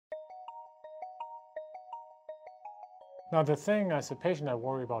Now, the thing as a patient I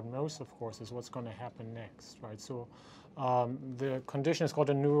worry about most, of course, is what's going to happen next, right? So the condition is called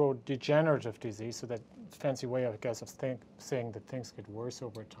a neurodegenerative disease, so that fancy way, I guess, of saying that things get worse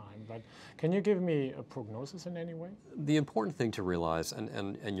over time. But can you give me a prognosis in any way? The important thing to realize,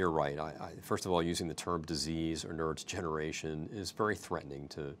 and you're right, first of all, using the term disease or neurodegeneration is very threatening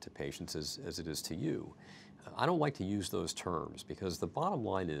to patients as it is to you. I don't like to use those terms because the bottom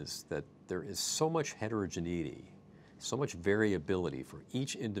line is that there is so much heterogeneity, so much variability for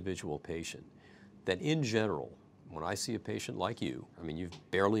each individual patient that in general, when I see a patient like you, I mean, you've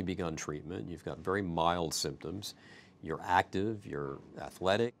barely begun treatment, you've got very mild symptoms, you're active, you're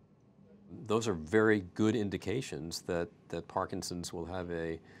athletic. Those are very good indications that Parkinson's will have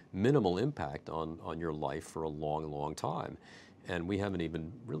a minimal impact on your life for a long, long time. And we haven't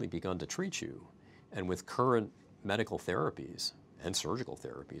even really begun to treat you. And with current medical therapies and surgical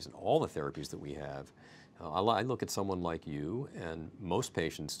therapies and all the therapies that we have, I look at someone like you and most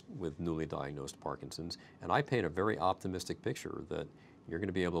patients with newly diagnosed Parkinson's, and I paint a very optimistic picture that you're going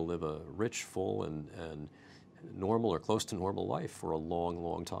to be able to live a rich, full, and normal or close to normal life for a long,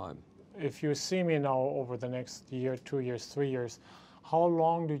 long time. If you see me now over the next year, 2 years, 3 years, how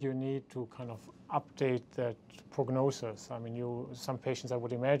long do you need to kind of update that prognosis? I mean, some patients, I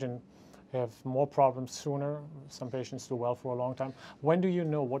would imagine, have more problems sooner. Some patients do well for a long time. When do you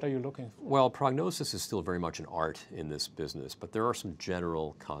know? What are you looking for? Well, prognosis is still very much an art in this business, but there are some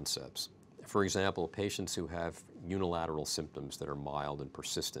general concepts. For example, patients who have unilateral symptoms that are mild and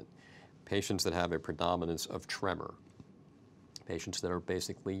persistent, patients that have a predominance of tremor, patients that are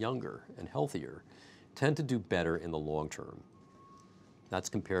basically younger and healthier tend to do better in the long term. That's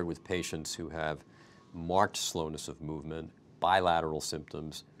compared with patients who have marked slowness of movement, bilateral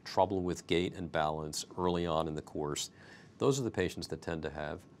symptoms, trouble with gait and balance early on in the course. Those are the patients that tend to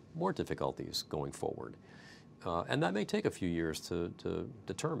have more difficulties going forward. And that may take a few years to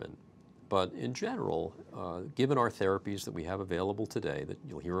determine. But in general, given our therapies that we have available today that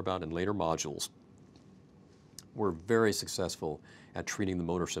you'll hear about in later modules, we're very successful at treating the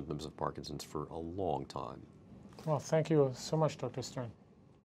motor symptoms of Parkinson's for a long time. Well, thank you so much, Dr. Stern.